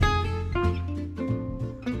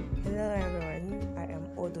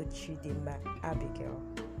Chidima Abigail.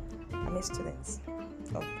 I'm a student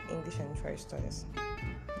of English and Literary Studies.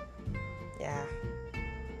 Yeah,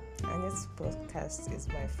 and this podcast is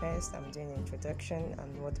my first. I'm doing an introduction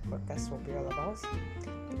and what the podcast will be all about.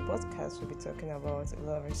 The podcast will be talking about a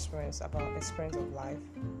lot of experience of life,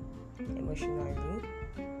 emotionally,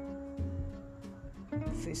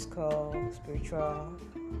 physical, spiritual.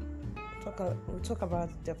 We'll talk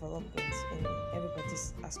about development in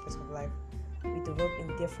everybody's aspects of life. We develop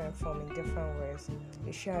in different form, in different ways.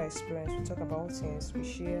 We share our experience. We talk about things. We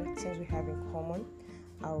share things we have in common.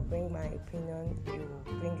 I'll bring my opinion. You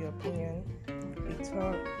will bring your opinion. We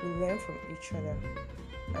talk. We learn from each other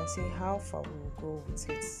and see how far we will go with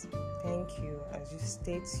it. Thank you as you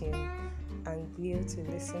stay tuned and glued to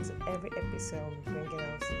listen to every episode we're bringing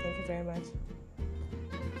out. Thank you very much.